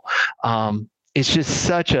people. It's just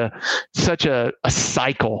such a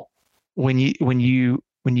cycle when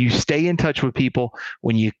you stay in touch with people,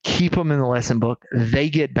 when you keep them in the lesson book, they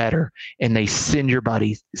get better and they send your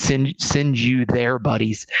buddies, send you their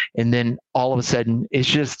buddies. And then all of a sudden it's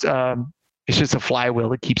just a flywheel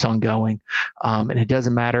that keeps on going. And it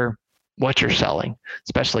doesn't matter what you're selling,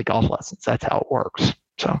 especially golf lessons. That's how it works.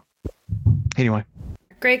 So anyway.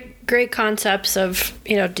 Great concepts of,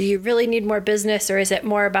 do you really need more business, or is it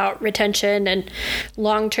more about retention and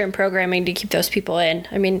long-term programming to keep those people in?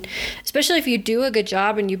 I mean, especially if you do a good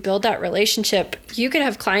job and you build that relationship, you could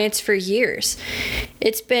have clients for years.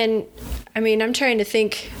 I'm trying to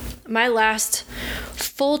think, my last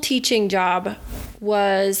full teaching job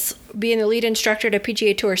was being the lead instructor at a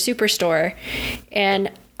PGA Tour Superstore.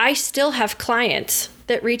 And I still have clients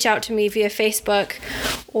that reach out to me via Facebook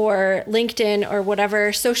or LinkedIn or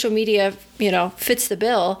whatever social media, fits the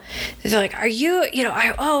bill. They're like, are you,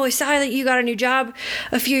 I saw that you got a new job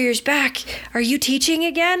a few years back. Are you teaching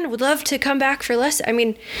again? Would love to come back for lessons. I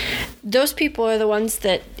mean, those people are the ones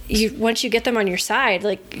that once you get them on your side,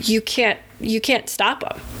 like you can't stop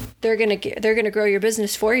them. They're going to grow your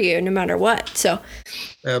business for you no matter what. So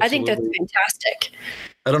absolutely. I think that's fantastic.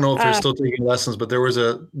 I don't know if they're still taking lessons, but there was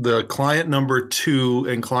the client number 2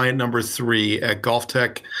 and client number 3 at Golf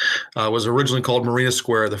Tech was originally called Marina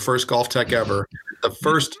Square, the first Golf Tech ever. The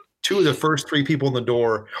first 3 people in the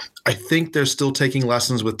door, I think they're still taking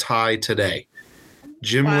lessons with Ty today.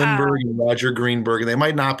 Jim Lindbergh and Roger Greenberg, and they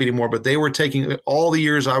might not be anymore, but they were taking, all the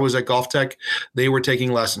years I was at Golf Tech, they were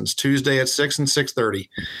taking lessons Tuesday at 6 and 6:30.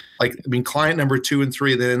 Client number 2 and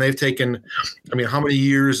 3, then they've taken, how many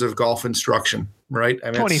years of golf instruction, right?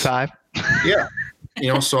 25. Yeah.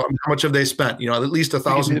 So how much have they spent? At least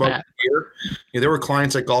 $1,000 a year. There were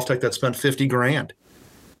clients at Golf Tech that spent $50,000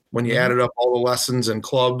 when you added up all the lessons and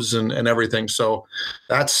clubs and everything. So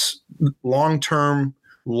that's long-term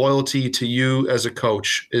loyalty to you as a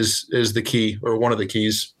coach is the key, or one of the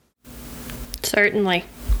keys. Certainly.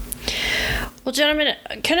 Well, gentlemen,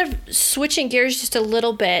 kind of switching gears just a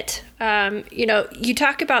little bit, you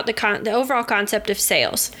talk about the overall concept of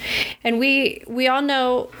sales, and we all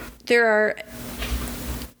know there are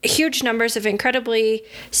huge numbers of incredibly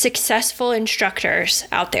successful instructors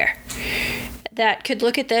out there that could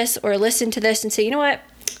look at this or listen to this and say, you know what?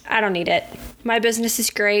 I don't need it. My business is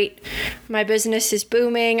great. My business is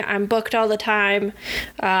booming. I'm booked all the time.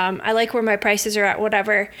 I like where my prices are at,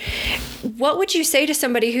 whatever. What would you say to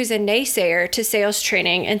somebody who's a naysayer to sales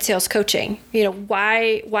training and sales coaching?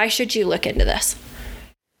 Why should you look into this?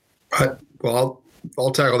 Well,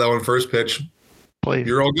 I'll tackle that one first, Pitch. Please.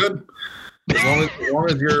 You're all good. As long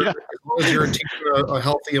as you're teaching a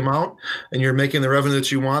healthy amount and you're making the revenue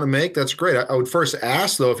that you want to make, that's great. I would first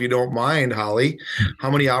ask, though, if you don't mind, Holly, how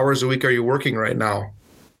many hours a week are you working right now?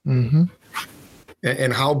 Mm-hmm.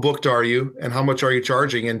 and how booked are you and how much are you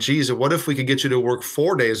charging? And geez, what if we could get you to work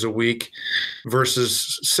 4 days a week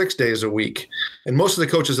versus 6 days a week? And most of the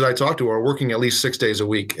coaches that I talk to are working at least 6 days a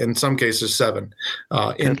week, in some cases 7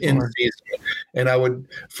 in season. And I would,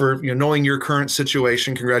 for knowing your current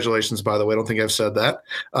situation, congratulations, by the way, I don't think I've said that.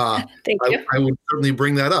 Thank you. I would certainly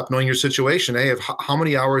bring that up, knowing your situation. Hey, how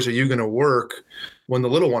many hours are you going to work when the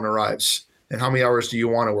little one arrives? And how many hours do you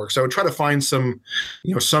want to work? So I would try to find some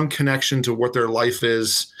connection to what their life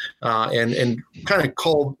is, and kind of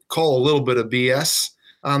call a little bit of BS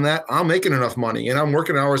on that. I'm making enough money and I'm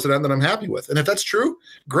working hours that I'm happy with. And if that's true,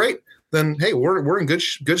 great. Then, hey, we're in good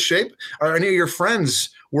shape. Are any of your friends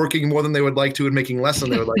working more than they would like to and making less than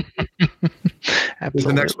they would like to? Is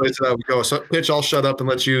the next place that I would go. So, Pitch, I'll shut up and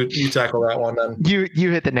let you tackle that one then. You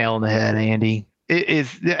hit the nail on the head, Andy. It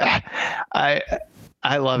is.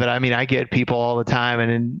 I love it. I mean, I get people all the time.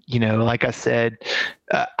 And, like I said,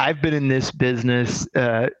 I've been in this business,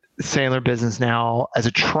 Sandler business now as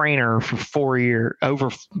a trainer for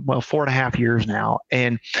 4.5 years now.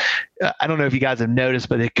 And I don't know if you guys have noticed,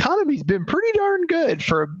 but the economy's been pretty darn good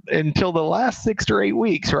until the last 6 to 8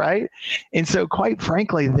 weeks, right? And so quite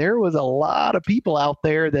frankly, there was a lot of people out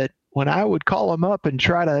there that when I would call them up and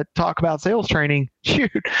try to talk about sales training,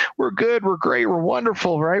 shoot, we're good, we're great, we're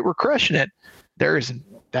wonderful, right? We're crushing it.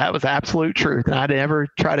 That was absolute truth. And I'd never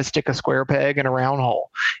try to stick a square peg in a round hole.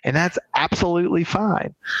 And that's absolutely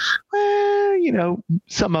fine. Well,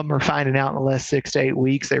 some of them are finding out in the last 6 to 8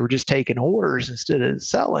 weeks, they were just taking orders instead of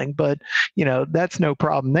selling, but that's no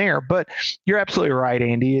problem there. But you're absolutely right,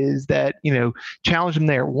 Andy, is that, challenge them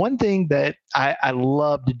there. One thing that I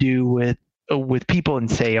love to do with people in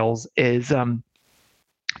sales is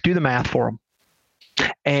do the math for them.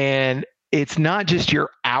 And it's not just your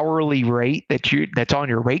hourly rate that's on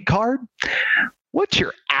your rate card. What's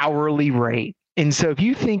your hourly rate? And so if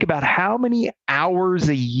you think about how many hours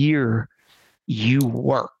a year you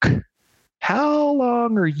work, how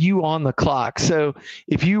long are you on the clock? So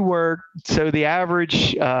if you work, the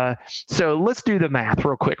average, so let's do the math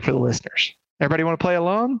real quick for the listeners. Everybody want to play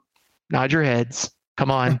along? Nod your heads.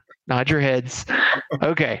 Come on, nod your heads.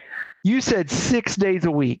 Okay. You said 6 days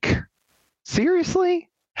a week. Seriously?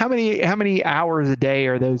 How many hours a day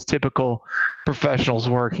are those typical professionals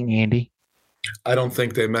working, Andy? I don't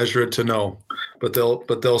think they measure it to know, but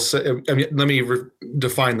they'll say. I mean, let me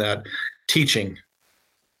define that. Teaching,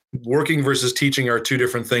 working versus teaching are two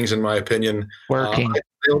different things, in my opinion. Working.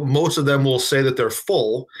 Most of them will say that they're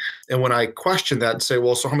full, and when I question that and say,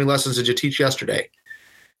 "Well, so how many lessons did you teach yesterday?"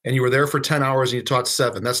 And you were there for 10 hours and you taught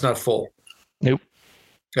 7. That's not full. Nope.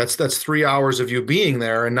 That's 3 hours of you being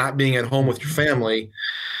there and not being at home with your family,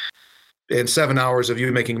 and 7 hours of you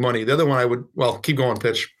making money. The other one keep going,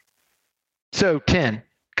 Pitch. So 10,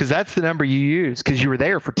 because that's the number you use, because you were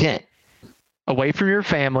there for 10. Away from your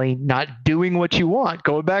family, not doing what you want.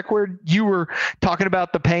 Going back where you were talking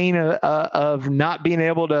about the pain of not being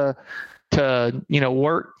able to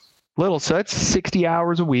work little. So that's 60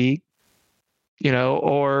 hours a week.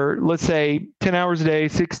 Or let's say 10 hours a day,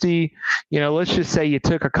 60, let's just say you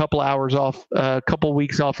took a couple hours off, a couple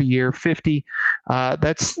weeks off a year, 50,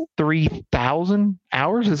 that's 3,000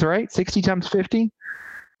 hours, is that right? 60 times 50?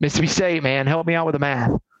 Mississippi State, man, help me out with the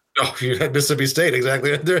math. Oh, you had Mississippi State,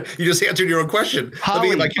 exactly. You just answered your own question.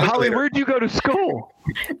 Holly, where'd you go to school?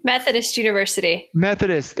 Methodist University.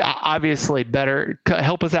 Methodist, obviously better.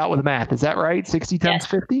 Help us out with the math. Is that right? 60 times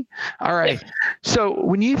 50? All right. So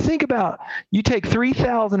when you think about, you take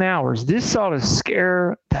 3,000 hours, this ought to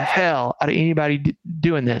scare the hell out of anybody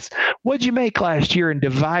doing this. What'd you make last year and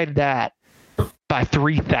divide that by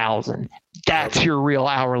 3,000? That's your real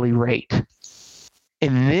hourly rate.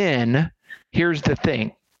 And then here's the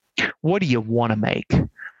thing. What do you want to make?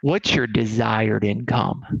 What's your desired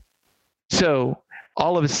income? So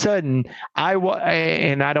all of a sudden,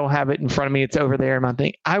 and I don't have it in front of me. It's over there in my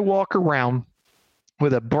thing. I walk around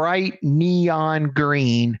with a bright neon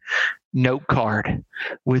green note card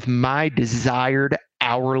with my desired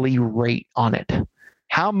hourly rate on it.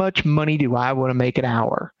 How much money do I want to make an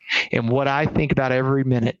hour? And what I think about every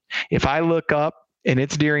minute, if I look up and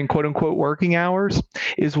it's during quote unquote working hours,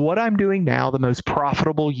 is what I'm doing now the most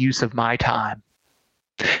profitable use of my time?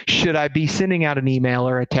 Should I be sending out an email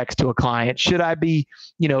or a text to a client? Should I be,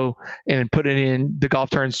 and put it in the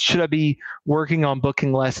golf terms, should I be working on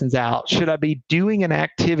booking lessons out? Should I be doing an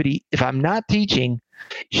activity? If I'm not teaching,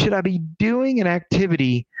 should I be doing an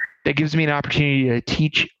activity that gives me an opportunity to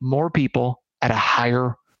teach more people at a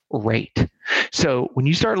higher rate? So when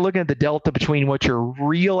you start looking at the delta between what your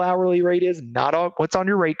real hourly rate is, not what's on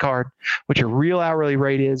your rate card, what your real hourly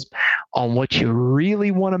rate is on what you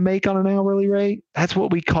really want to make on an hourly rate, that's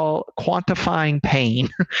what we call quantifying pain.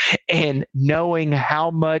 And knowing how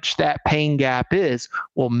much that pain gap is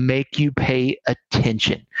will make you pay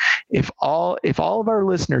attention. If all of our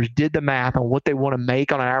listeners did the math on what they want to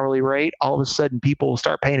make on an hourly rate, all of a sudden people will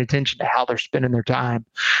start paying attention to how they're spending their time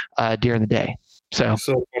during the day. So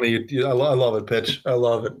funny. I love it, Pitch. I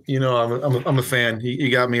love it. I'm a fan.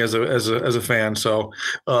 You got me as a fan. So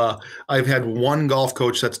I've had one golf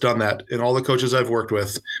coach that's done that, and all the coaches I've worked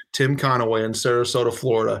with, Tim Conaway in Sarasota,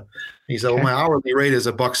 Florida. He said, well, my hourly rate is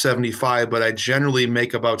 $1.75, but I generally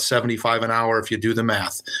make about $75 an hour if you do the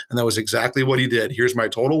math. And that was exactly what he did. Here's my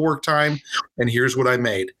total work time, and here's what I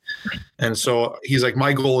made. And so he's like,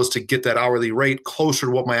 my goal is to get that hourly rate closer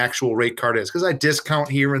to what my actual rate card is, because I discount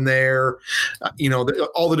here and there,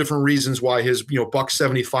 all the different reasons why his,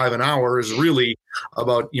 $1.75 an hour is really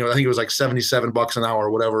about, I think it was like $77 an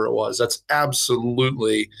hour, whatever it was. That's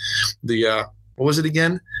absolutely the, what was it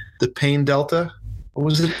again? The pain delta. What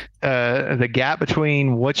was it? The gap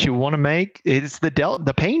between what you want to make is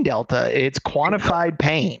the pain delta. It's quantified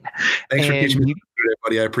pain. Thanks for teaching me,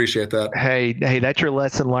 buddy. I appreciate that. Hey, that's your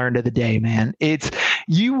lesson learned of the day, man. It's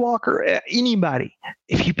you, Walker, anybody,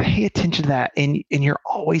 if you pay attention to that and you're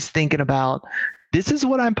always thinking about, this is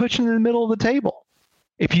what I'm pushing in the middle of the table.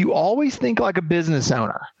 If you always think like a business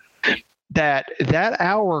owner, that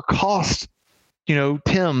hour costs,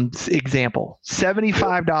 Tim's example,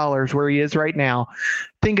 $75 where he is right now,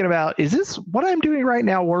 thinking about, is this what I'm doing right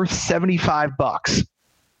now worth $75?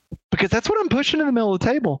 Because that's what I'm pushing in the middle of the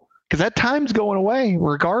table, because that time's going away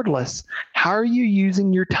regardless. How are you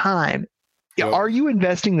using your time? Yep. Are you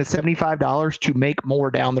investing the $75 to make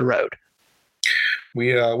more down the road?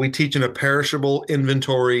 We teach in a perishable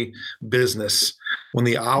inventory business. When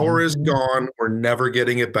the hour is gone, we're never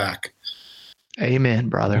getting it back. Amen,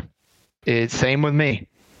 brother. It's same with me.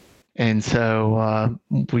 And so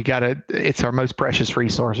it's our most precious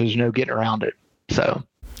resource. There's no getting around it. So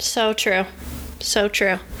true. So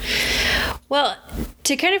true. Well,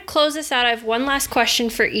 to kind of close this out, I have one last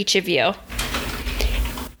question for each of you.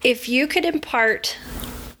 If you could impart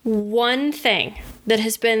one thing that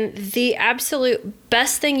has been the absolute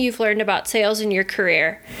best thing you've learned about sales in your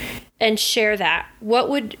career and share that, what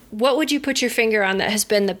would you put your finger on that has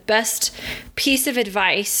been the best piece of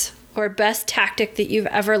advice or best tactic that you've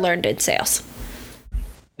ever learned in sales?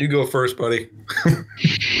 You go first, buddy.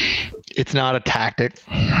 It's not a tactic.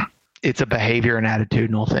 It's a behavior and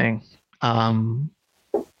attitudinal thing.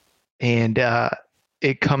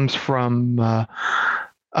 It comes from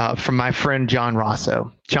my friend, John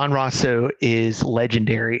Rosso. John Rosso is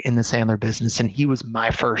legendary in the Sandler business, and he was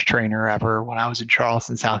my first trainer ever when I was in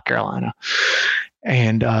Charleston, South Carolina.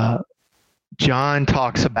 And John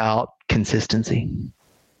talks about consistency.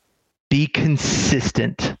 Be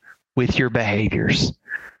consistent with your behaviors.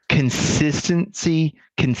 Consistently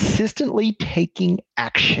taking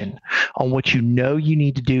action on what you know you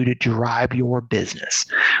need to do to drive your business.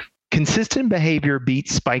 Consistent behavior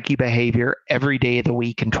beats spiky behavior every day of the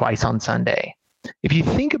week and twice on Sunday. If you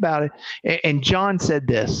think about it, and John said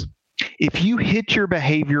this, if you hit your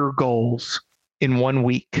behavior goals in 1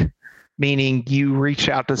 week, meaning you reached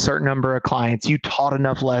out to a certain number of clients, you taught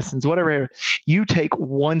enough lessons, whatever, you take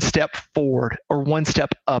one step forward or one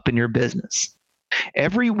step up in your business.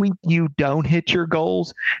 Every week you don't hit your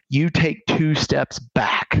goals, you take 2 steps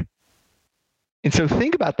back. And so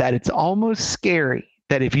think about that. It's almost scary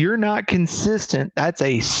that if you're not consistent, that's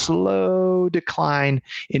a slow decline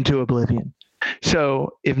into oblivion.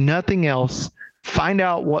 So if nothing else, find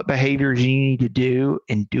out what behaviors you need to do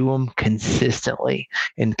and do them consistently.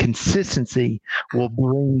 And consistency will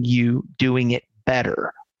bring you doing it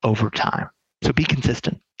better over time. So be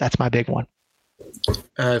consistent. That's my big one.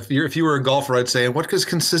 If you were a golfer, I'd say, what does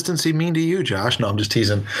consistency mean to you, Josh? No, I'm just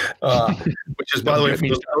teasing. Which is, by the way, for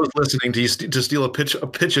those I was listening to steal a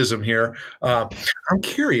pitchism here. I'm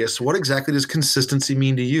curious, what exactly does consistency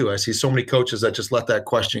mean to you? I see so many coaches that just let that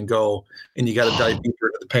question go, and you got to dive deeper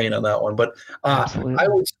into the pain on that one. But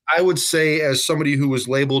I would say, as somebody who was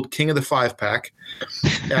labeled King of the 5-pack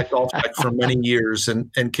at Golf Tech for many years,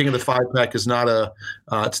 and King of the 5-pack is not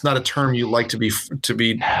it's not a term you like to be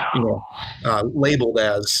labeled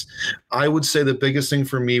as. I would say the biggest thing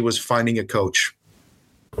for me was finding a coach.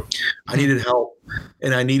 I needed help,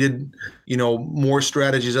 and I needed, more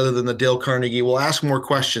strategies other than the Dale Carnegie, well, ask more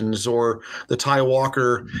questions, or the Ty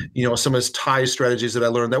Walker, some of his Ty strategies that I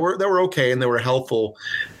learned that were okay and they were helpful.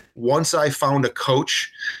 once I found a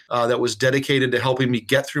coach that was dedicated to helping me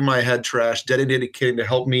get through my head trash, dedicated to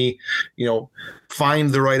help me, find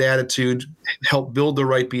the right attitude, help build the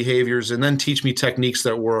right behaviors, and then teach me techniques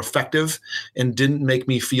that were effective and didn't make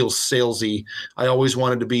me feel salesy. I always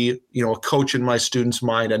wanted to be, a coach in my students'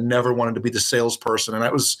 mind. I never wanted to be the salesperson. And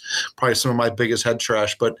that was probably some of my biggest head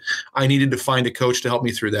trash, but I needed to find a coach to help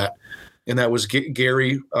me through that. And that was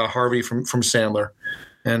Gary Harvey from Sandler.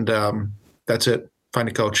 And that's it. Find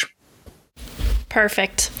a coach.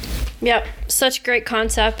 Perfect. Yep. Such great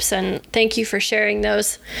concepts, and thank you for sharing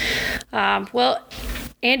those. Well,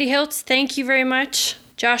 Andy Hiltz, thank you very much.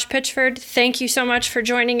 Josh Pitchford, thank you so much for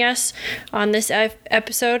joining us on this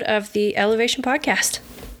episode of the Elevation Podcast.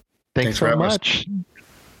 Thanks so much.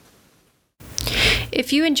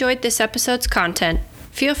 If you enjoyed this episode's content,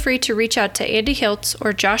 feel free to reach out to Andy Hiltz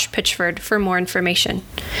or Josh Pitchford for more information.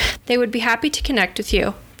 They would be happy to connect with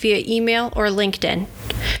you via email or LinkedIn.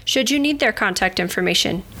 Should you need their contact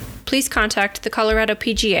information, please contact the Colorado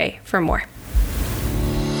PGA for more.